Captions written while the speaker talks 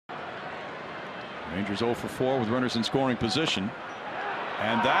Rangers 0 for 4 with runners in scoring position.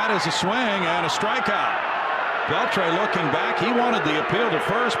 And that is a swing and a strikeout. Beltre looking back. He wanted the appeal to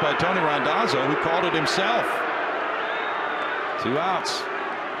first by Tony Randazzo, who called it himself. 2 outs.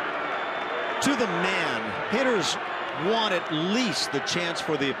 To the man, hitters want at least the chance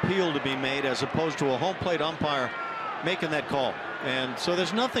for the appeal to be made, as opposed to a home plate umpire making that call. And so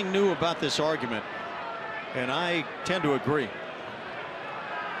there's nothing new about this argument, and I tend to agree.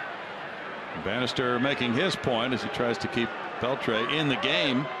 Bannister making his point as he tries to keep Beltre in the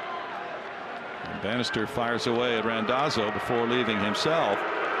game. And Bannister fires away at Randazzo before leaving himself.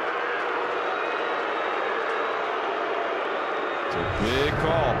 It's a big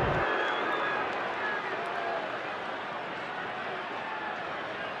call.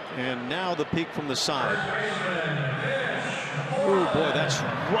 And now the peak from the side. Oh boy, that's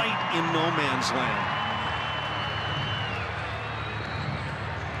right in no man's land.